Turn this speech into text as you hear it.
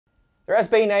There has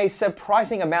been a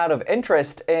surprising amount of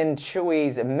interest in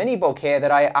Chuwi's MiniBook here that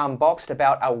I unboxed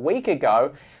about a week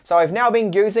ago. So I've now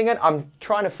been using it. I'm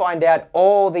trying to find out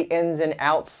all the ins and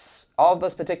outs of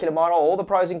this particular model, all the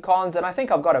pros and cons, and I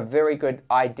think I've got a very good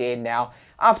idea now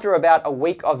after about a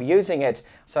week of using it.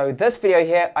 So this video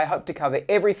here, I hope to cover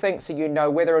everything so you know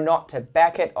whether or not to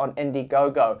back it on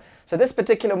Indiegogo. So this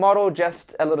particular model,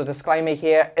 just a little disclaimer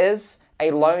here, is a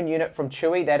loan unit from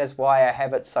Chuwi. That is why I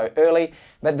have it so early.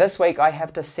 But this week I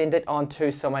have to send it on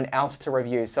to someone else to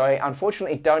review. So I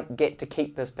unfortunately don't get to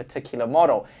keep this particular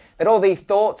model. But all the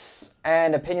thoughts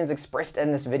and opinions expressed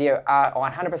in this video are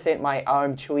 100% my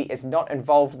own. Chuwi is not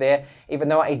involved there, even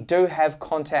though I do have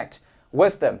contact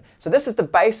with them. So this is the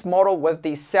base model with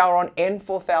the Celeron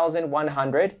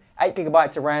N4100,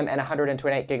 8GB of RAM and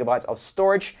 128GB of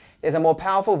storage. There's a more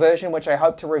powerful version which I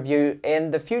hope to review in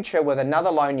the future with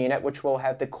another loan unit which will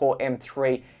have the Core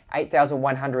M3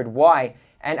 8100Y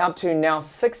and up to now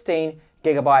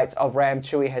 16GB of RAM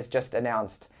Chuwi has just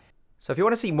announced. So if you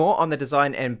want to see more on the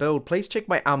design and build, please check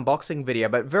my unboxing video,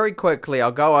 but very quickly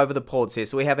I'll go over the ports here.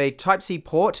 So we have a Type-C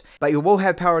port, but you will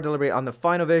have power delivery on the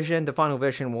final version. The final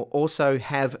version will also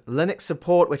have Linux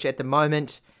support, which at the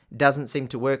moment doesn't seem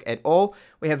to work at all.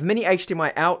 We have mini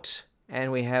HDMI out,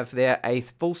 and we have there a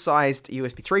full-sized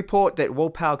USB 3 port that will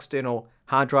power external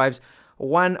hard drives,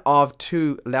 one of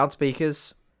two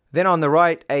loudspeakers. Then on the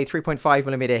right, a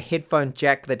 3.5mm headphone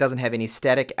jack that doesn't have any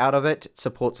static out of it. It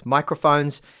supports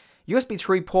microphones. USB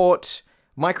 3 port,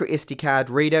 micro SD card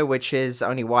reader, which is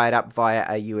only wired up via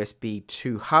a USB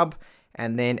 2 hub,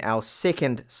 and then our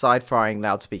second side-firing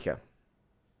loudspeaker.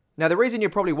 Now the reason you're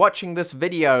probably watching this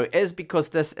video is because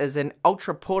this is an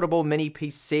ultra portable mini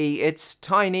PC. It's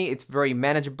tiny, it's very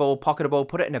manageable, pocketable,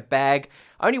 put it in a bag,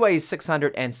 only weighs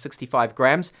 665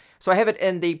 grams. So I have it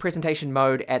in the presentation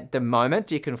mode at the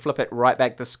moment. You can flip it right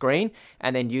back the screen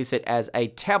and then use it as a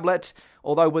tablet.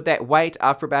 Although with that weight,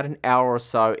 after about an hour or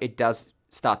so, it does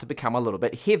start to become a little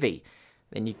bit heavy.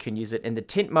 Then you can use it in the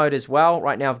tent mode as well.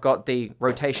 Right now I've got the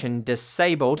rotation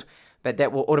disabled, but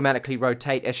that will automatically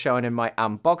rotate as shown in my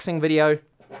unboxing video.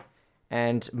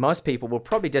 And most people will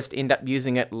probably just end up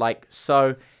using it like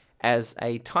so as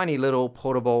a tiny little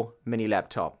portable mini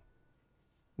laptop.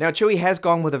 Now Chuwi has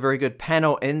gone with a very good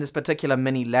panel in this particular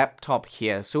mini laptop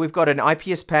here. So we've got an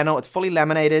IPS panel, it's fully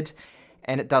laminated,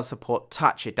 and it does support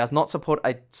touch. It does not support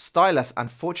a stylus,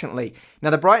 unfortunately.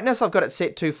 Now the brightness, I've got it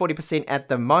set to 40% at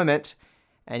the moment,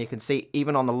 and you can see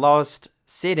even on the lowest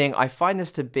setting, I find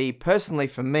this to be, personally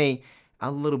for me, a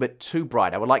little bit too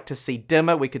bright. I would like to see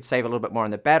dimmer. We could save a little bit more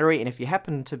on the battery, and if you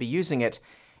happen to be using it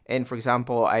in, for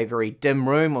example, a very dim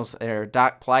room or in a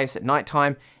dark place at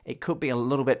nighttime, it could be a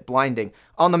little bit blinding.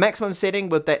 On the maximum setting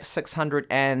with that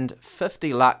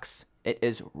 650 lux, it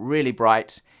is really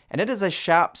bright. And it is a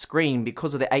sharp screen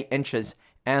because of the 8 inches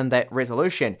and that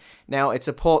resolution. Now it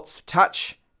supports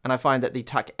touch, and I find that the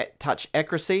touch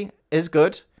accuracy is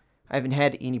good. I haven't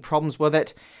had any problems with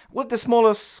it. With the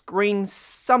smaller screen,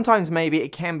 sometimes maybe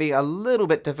it can be a little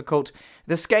bit difficult.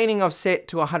 The scaling I've set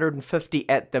to 150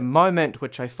 at the moment,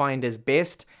 which I find is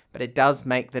best, but it does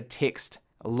make the text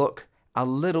look a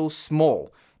little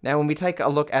small. Now when we take a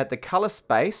look at the color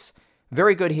space,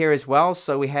 very good here as well.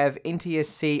 So we have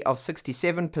NTSC of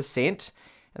 67%.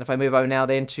 And if I move over now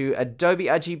then to Adobe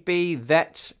RGB,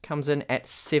 that comes in at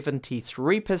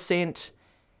 73%.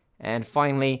 And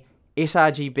finally,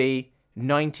 sRGB,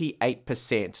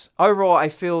 98%. Overall, I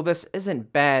feel this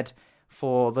isn't bad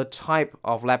for the type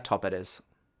of laptop it is.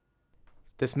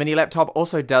 This mini laptop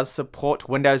also does support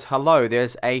Windows Hello.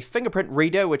 There's a fingerprint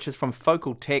reader, which is from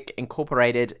Focal Tech,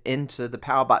 incorporated into the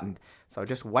power button. So I'll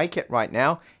just wake it right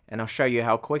now, and I'll show you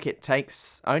how quick it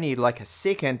takes, only like a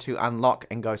second to unlock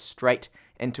and go straight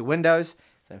into Windows.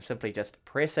 So simply just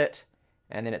press it,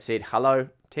 and then it said, hello,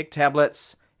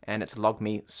 TechTablets, and it's logged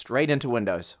me straight into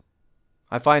Windows.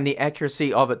 I find the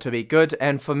accuracy of it to be good,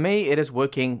 and for me, it is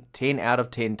working 10 out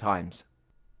of 10 times.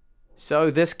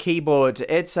 So this keyboard,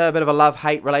 it's a bit of a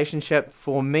love-hate relationship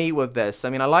for me with this.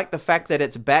 I mean, I like the fact that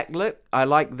it's backlit. I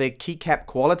like the keycap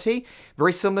quality.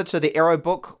 Very similar to the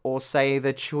AeroBook or say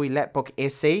the Chuwi Lapbook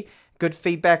SE. Good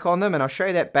feedback on them, and I'll show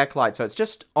you that backlight. So it's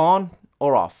just on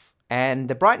or off. And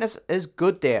the brightness is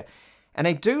good there. And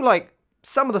I do like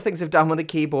some of the things they've done with the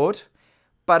keyboard,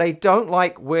 but I don't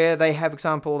like where they have, for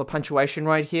example, the punctuation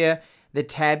right here, the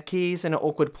tab keys in an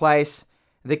awkward place.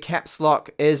 The caps lock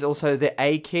is also the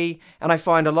A key, and I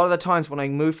find a lot of the times when I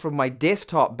move from my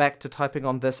desktop back to typing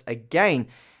on this again,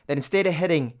 that instead of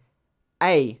hitting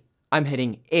A, I'm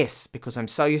hitting S because I'm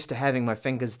so used to having my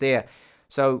fingers there.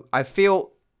 So I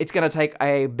feel it's going to take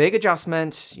a big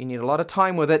adjustment. You need a lot of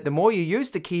time with it. The more you use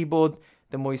the keyboard,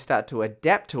 the more you start to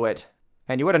adapt to it.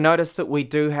 And you would have noticed that we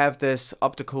do have this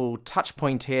optical touch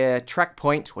point here,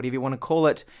 TrackPoint, whatever you want to call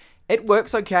it. It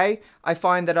works okay. I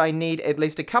find that I need at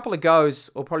least a couple of goes,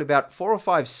 or probably about 4 or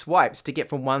 5 swipes to get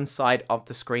from one side of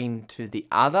the screen to the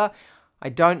other. I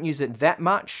don't use it that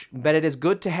much, but it is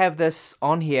good to have this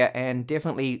on here, and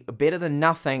definitely better than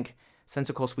nothing, since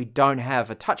of course we don't have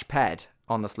a touchpad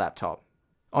on this laptop.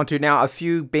 Onto now a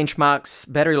few benchmarks,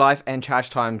 battery life and charge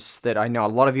times that I know a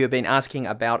lot of you have been asking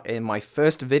about in my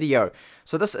first video.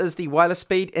 So this is the wireless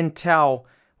speed Intel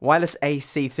Wireless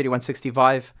AC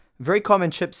 3165, very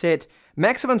common chipset.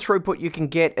 Maximum throughput you can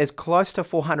get is close to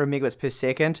 400 megabits per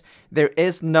second. There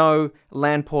is no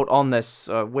LAN port on this,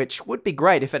 which would be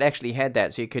great if it actually had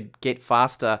that, so you could get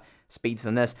faster speeds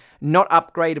than this. Not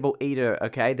upgradable either,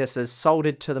 okay? This is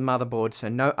soldered to the motherboard, so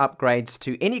no upgrades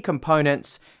to any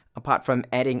components apart from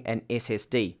adding an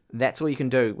SSD. That's all you can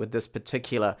do with this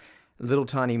particular little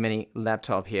tiny mini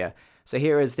laptop here. So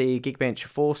here is the Geekbench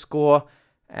 4 score,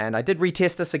 and I did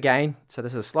retest this again, so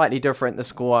this is slightly different, the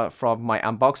score from my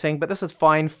unboxing, but this is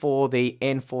fine for the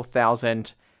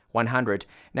N4100.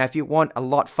 Now if you want a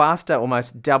lot faster,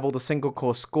 almost double the single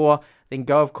core score, then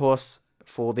go of course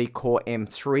for the Core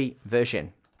M3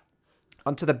 version.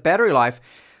 Onto the battery life,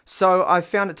 so I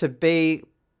found it to be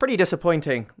pretty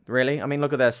disappointing, really. I mean,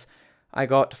 look at this. I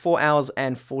got 4 hours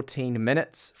and 14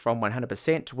 minutes from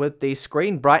 100% with the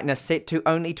screen brightness set to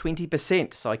only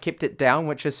 20%. So I kept it down,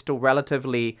 which is still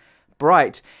relatively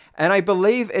bright. And I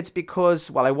believe it's because,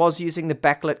 well, I was using the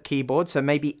backlit keyboard, so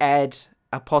maybe add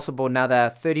a possible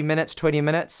another 30 minutes, 20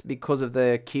 minutes because of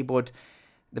the keyboard.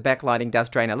 The backlighting does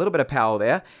drain a little bit of power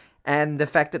there. And the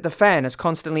fact that the fan is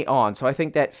constantly on. So I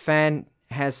think that fan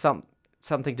has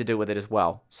something to do with it as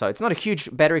well. So it's not a huge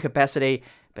battery capacity,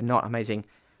 but not amazing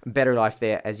battery life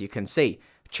there, as you can see.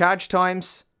 Charge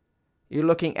times, you're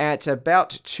looking at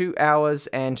about 2 hours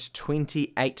and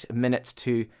 28 minutes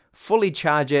to fully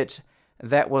charge it.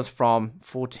 That was from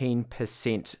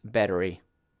 14% battery.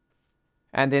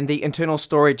 And then the internal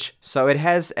storage, so it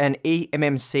has an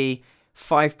eMMC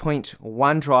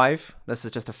 5.1 drive. This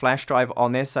is just a flash drive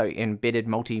on there, so embedded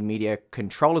multimedia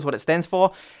control is what it stands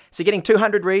for. So you're getting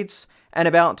 200 reads and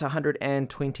about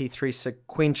 123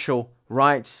 sequential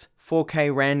writes, 4K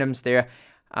randoms there.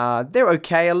 They're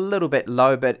okay, a little bit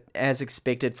low, but as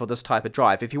expected for this type of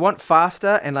drive. If you want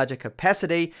faster and larger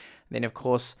capacity, then of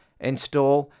course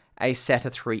install a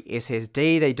SATA 3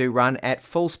 SSD. They do run at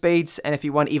full speeds, and if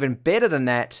you want even better than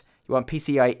that, you want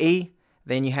PCIe,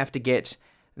 then you have to get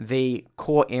the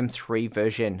Core M3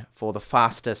 version for the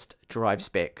fastest drive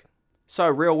spec. So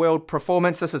real world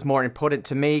performance, this is more important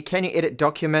to me. Can you edit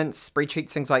documents,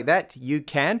 spreadsheets, things like that? You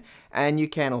can, and you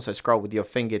can also scroll with your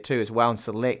finger too as well and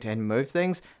select and move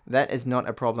things. That is not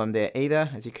a problem there either,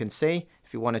 as you can see.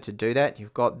 If you wanted to do that,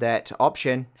 you've got that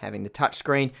option, having the touch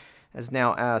screen. There's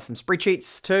now some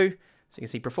spreadsheets too. So you can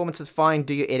see performance is fine,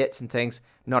 do your edits and things,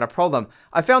 not a problem.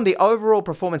 I found the overall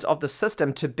performance of the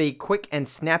system to be quick and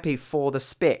snappy for the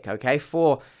spec, okay,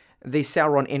 for the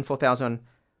Celeron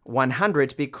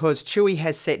N4100, because Chuwi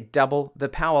has set double the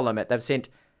power limit. They've set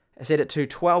it to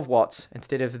 12 watts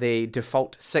instead of the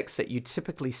default 6 that you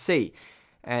typically see.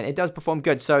 And it does perform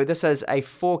good. So this is a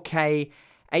 4K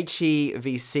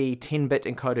HEVC 10-bit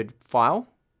encoded file,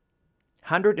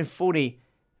 140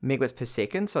 megabits per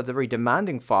second, so it's a very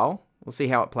demanding file. We'll see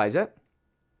how it plays it.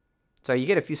 So you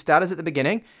get a few starters at the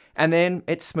beginning, and then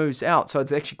it smooths out. So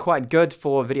it's actually quite good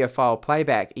for video file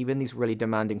playback, even these really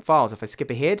demanding files. If I skip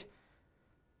ahead,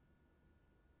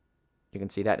 you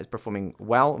can see that is performing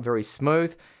well, very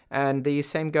smooth. And the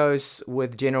same goes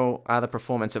with general other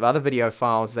performance of other video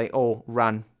files. They all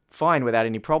run fine without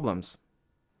any problems.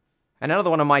 And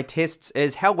another one of my tests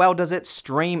is how well does it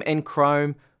stream in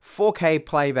Chrome 4K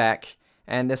playback.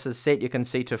 And this is set, you can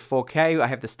see, to 4K. I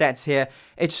have the stats here.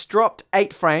 It's dropped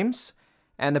 8 frames,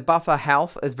 and the buffer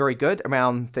health is very good,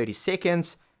 around 30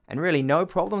 seconds, and really no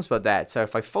problems with that. So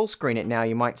if I full screen it now,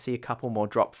 you might see a couple more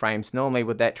drop frames. Normally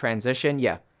with that transition,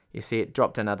 yeah, you see it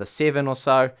dropped another 7 or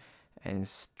so, and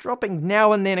it's dropping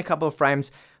now and then a couple of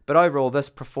frames, but overall this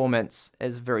performance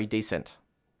is very decent.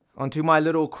 Onto my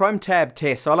little Chrome tab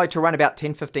test. So I like to run about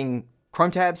 10-15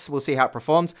 Chrome tabs. We'll see how it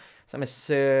performs. So I'm going to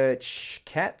search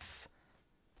cats.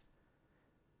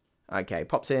 Okay,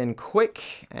 pops in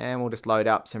quick, and we'll just load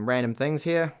up some random things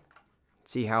here.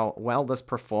 See how well this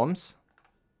performs.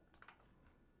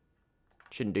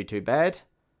 Shouldn't do too bad.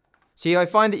 So I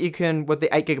find that you can, with the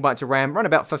 8 gigabytes of RAM, run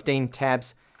about 15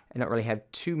 tabs and not really have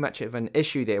too much of an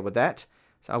issue there with that.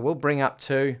 So I will bring up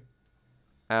to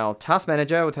our task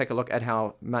manager. We'll take a look at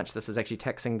how much this is actually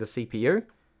taxing the CPU.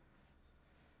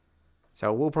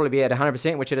 So we'll probably be at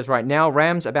 100%, which it is right now.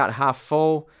 RAM's about half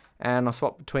full. And I'll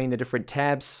swap between the different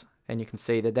tabs, and you can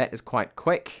see that that is quite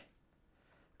quick.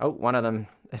 Oh, one of them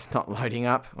is not loading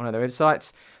up, one of the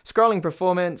websites. Scrolling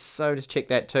performance, so just check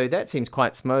that too. That seems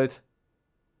quite smooth.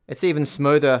 It's even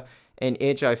smoother in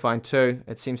Edge, I find too.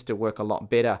 It seems to work a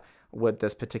lot better with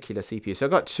this particular CPU. So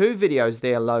I've got 2 videos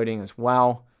there loading as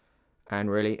well. And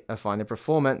really, I find the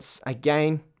performance,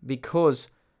 again, because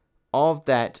of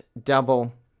that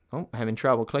double... Oh, having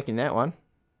trouble clicking that one.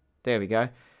 There we go.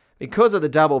 Because of the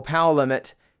double power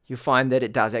limit, you find that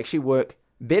it does actually work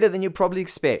better than you probably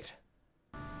expect.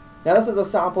 Now this is a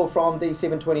sample from the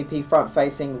 720p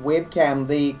front-facing webcam.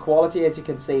 The quality, as you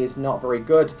can see, is not very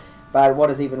good, but what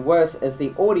is even worse is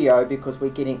the audio, because we're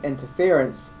getting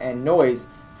interference and noise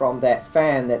from that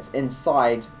fan that's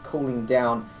inside cooling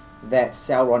down that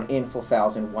Celeron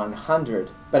N4100.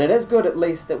 But it is good at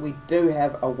least that we do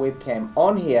have a webcam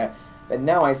on here, but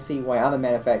now I see why other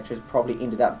manufacturers probably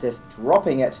ended up just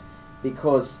dropping it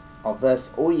because of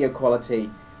this audio quality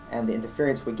and the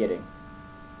interference we're getting.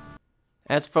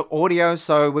 As for audio,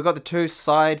 so we've got the 2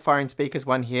 side firing speakers,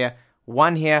 one here,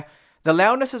 one here. The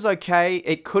loudness is okay.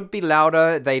 It could be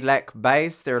louder. They lack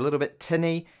bass. They're a little bit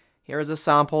tinny. Here is a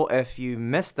sample if you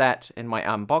missed that in my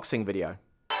unboxing video.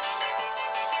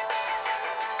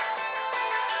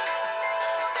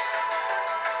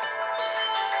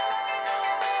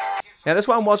 Now this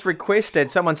one was requested.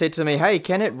 Someone said to me, hey,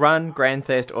 can it run Grand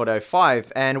Theft Auto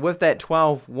 5? And with that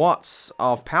 12 watts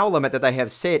of power limit that they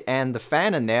have set and the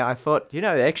fan in there, I thought, you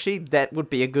know, actually that would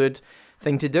be a good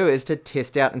thing to do, is to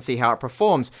test out and see how it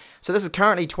performs. So this is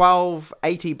currently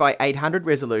 1280 by 800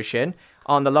 resolution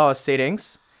on the lowest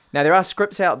settings. Now there are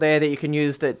scripts out there that you can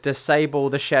use that disable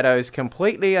the shadows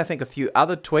completely. I think a few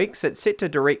other tweaks. It's set to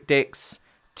DirectX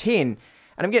 10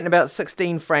 and I'm getting about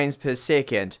 16 frames per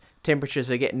second. Temperatures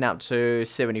are getting up to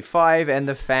 75 and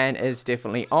the fan is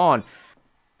definitely on.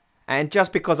 And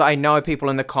just because I know people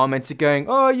in the comments are going,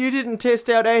 oh, you didn't test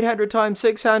out 800 times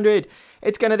 600,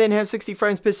 it's going to then have 60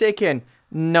 frames per second.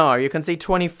 No, you can see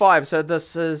 25, so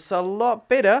this is a lot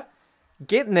better.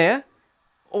 Getting there.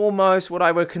 Almost what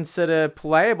I would consider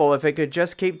playable. If it could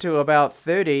just keep to about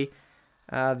 30,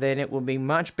 then it will be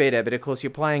much better. But of course you're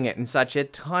playing it in such a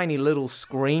tiny little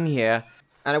screen here.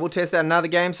 And I will test out another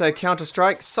game, so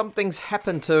Counter-Strike. Something's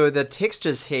happened to the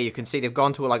textures here. You can see they've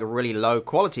gone to like a really low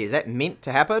quality. Is that meant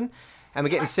to happen? And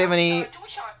we're getting 70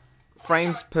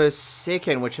 frames per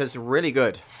second, which is really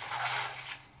good.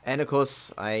 And of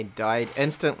course, I died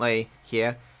instantly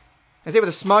here. You see with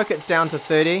the smoke, it's down to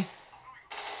 30.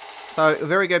 So a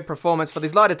very good performance for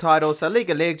these lighter titles. So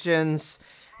League of Legends,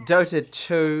 Dota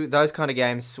 2, those kind of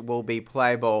games will be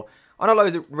playable on a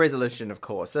low resolution, of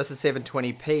course. This is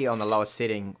 720p on the lowest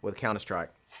setting with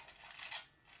Counter-Strike.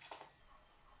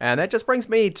 And that just brings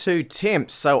me to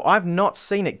temps. So I've not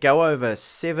seen it go over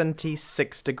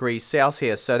 76 degrees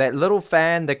Celsius. So that little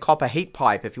fan, the copper heat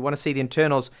pipe, if you want to see the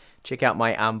internals, check out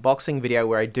my unboxing video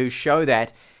where I do show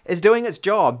that, is doing its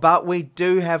job. But we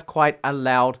do have quite a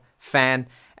loud fan.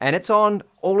 And it's on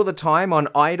all of the time on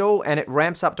idle, and it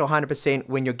ramps up to 100%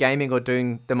 when you're gaming or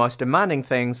doing the most demanding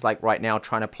things, like right now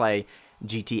trying to play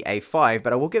GTA 5.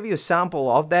 But I will give you a sample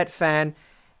of that fan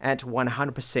at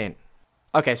 100%.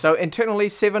 Okay, so internally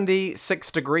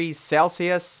 76 degrees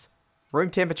Celsius.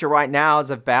 Room temperature right now is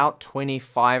about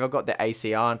 25. I've got the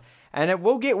AC on, and it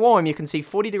will get warm. You can see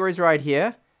 40 degrees right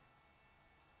here.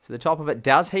 So the top of it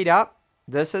does heat up.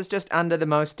 This is just under the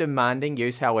most demanding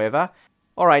use, however.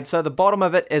 Alright, so the bottom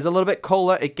of it is a little bit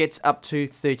cooler. It gets up to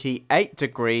 38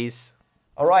 degrees.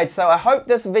 Alright, so I hope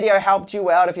this video helped you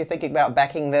out if you're thinking about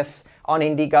backing this on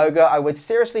Indiegogo. I would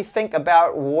seriously think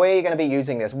about where you're going to be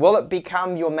using this. Will it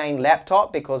become your main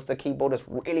laptop because the keyboard is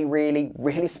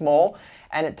really small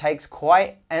and it takes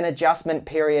quite an adjustment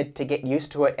period to get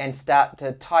used to it and start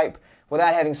to type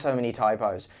without having so many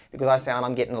typos, because I found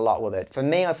I'm getting a lot with it. For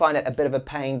me, I find it a bit of a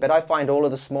pain, but I find all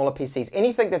of the smaller PCs,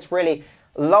 anything that's really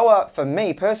lower for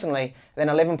me personally than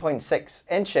 11.6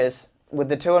 inches with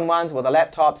the 2-in-1s, with the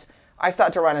laptops, I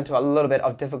start to run into a little bit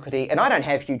of difficulty, and I don't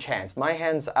have huge hands. My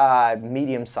hands are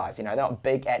medium size, you know, they're not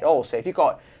big at all. So if you've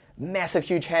got massive,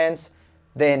 huge hands,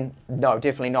 then no,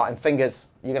 definitely not. And fingers,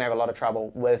 you're gonna have a lot of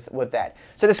trouble with that.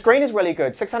 So the screen is really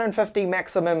good. 650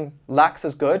 maximum lux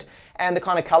is good, and the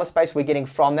kind of color space we're getting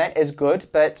from that is good,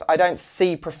 but I don't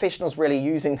see professionals really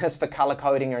using this for color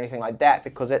coding or anything like that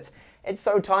because it's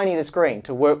so tiny, the screen,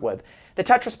 to work with. The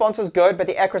touch response is good, but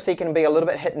the accuracy can be a little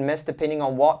bit hit and miss depending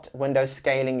on what Windows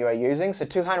scaling you are using. So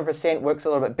 200% works a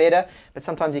little bit better, but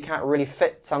sometimes you can't really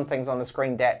fit some things on the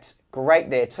screen that great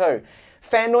there too.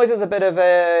 Fan noise is a bit of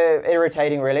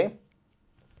irritating, really.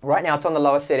 Right now it's on the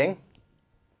lowest setting.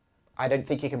 I don't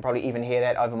think you can probably even hear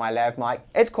that over my lav mic.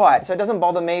 It's quiet, so it doesn't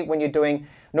bother me when you're doing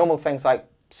normal things like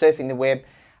surfing the web,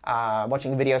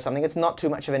 watching a video or something. It's not too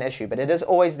much of an issue, but it is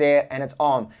always there and it's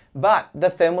on. But the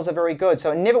thermals are very good,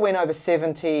 so it never went over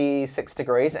 76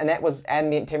 degrees, and that was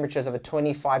ambient temperatures of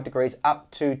 25 degrees up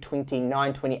to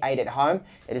 29, 28 at home.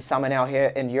 It is summer now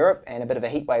here in Europe, and a bit of a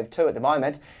heat wave too at the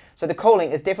moment. So the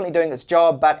cooling is definitely doing its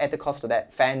job, but at the cost of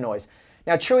that fan noise.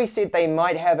 Now, Chuwi said they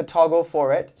might have a toggle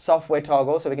for it, software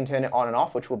toggle, so we can turn it on and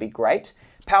off, which will be great.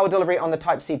 Power delivery on the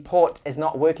Type-C port is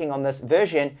not working on this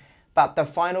version, but the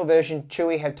final version,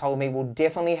 Chuwi have told me, will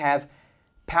definitely have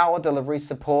power delivery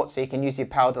support, so you can use your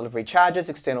power delivery chargers,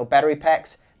 external battery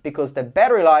packs, because the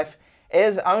battery life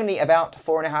is only about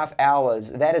 4.5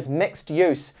 hours. That is mixed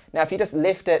use. Now, if you just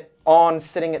left it on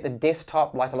sitting at the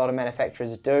desktop like a lot of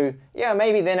manufacturers do, yeah,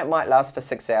 maybe then it might last for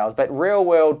 6 hours, but real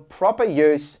world, proper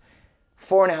use,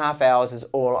 4.5 hours is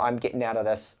all I'm getting out of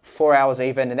this. 4 hours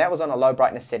even, and that was on a low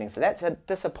brightness setting, so that's a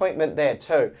disappointment there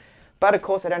too. But of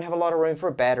course, they don't have a lot of room for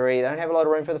a battery, they don't have a lot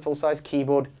of room for the full-size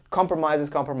keyboard.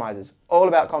 Compromises, compromises. All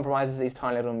about compromises, these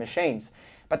tiny little machines.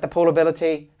 But the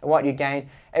portability and what you gain,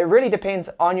 it really depends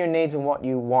on your needs and what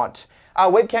you want.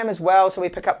 Our webcam as well, so we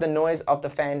pick up the noise of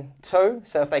the fan too,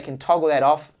 so if they can toggle that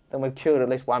off, then we've cured at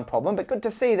least one problem. But good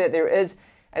to see that there is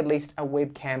at least a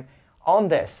webcam on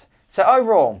this. So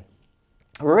overall,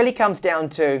 it really comes down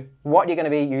to what you're going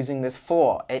to be using this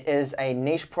for. It is a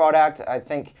niche product. I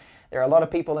think there are a lot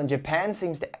of people in Japan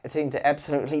seem to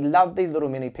absolutely love these little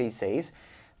mini PCs.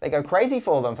 They go crazy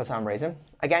for them for some reason.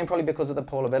 Again, probably because of the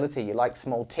portability. You like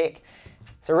small tech.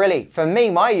 So really, for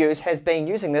me, my use has been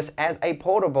using this as a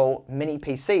portable mini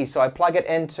PC. So I plug it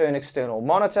into an external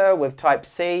monitor with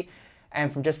Type-C,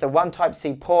 and from just the one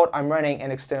Type-C port, I'm running an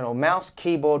external mouse,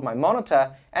 keyboard, my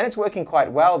monitor, and it's working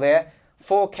quite well there.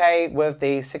 4K with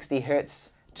the 60 Hertz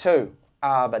too,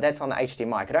 but that's on the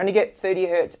HDMI. I could only get 30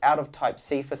 Hertz out of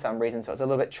Type-C for some reason, so it's a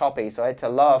little bit choppy, so I had to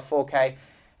lower 4K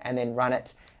and then run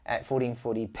it at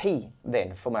 1440p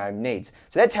then for my own needs.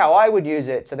 So that's how I would use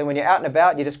it. So then when you're out and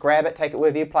about, you just grab it, take it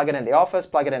with you, plug it in the office,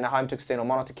 plug it in at home to external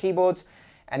monitor keyboards,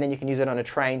 and then you can use it on a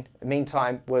train,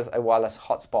 meantime, with a wireless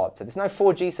hotspot. So there's no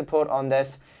 4G support on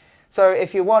this. So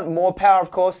if you want more power,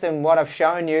 of course, than what I've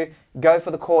shown you, go for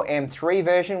the Core M3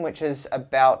 version, which is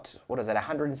about, what is it,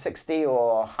 160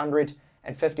 or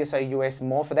 150 or so US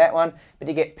more for that one. But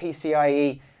you get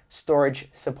PCIe storage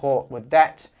support with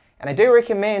that. And I do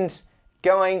recommend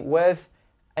going with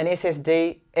an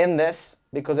SSD in this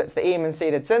because it's the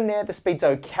eMMC that's in there. The speed's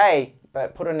okay,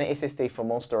 but put in an SSD for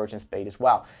more storage and speed as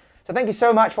well. So thank you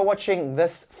so much for watching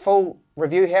this full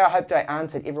review here. I hope that I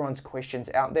answered everyone's questions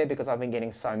out there because I've been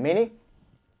getting so many.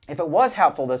 If it was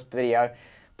helpful, this video,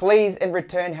 please in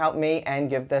return help me and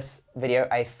give this video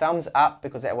a thumbs up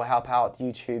because that will help out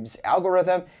YouTube's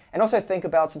algorithm. And also think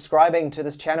about subscribing to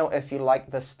this channel if you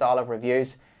like this style of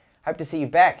reviews. Hope to see you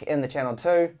back in the channel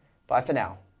too. Bye for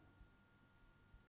now.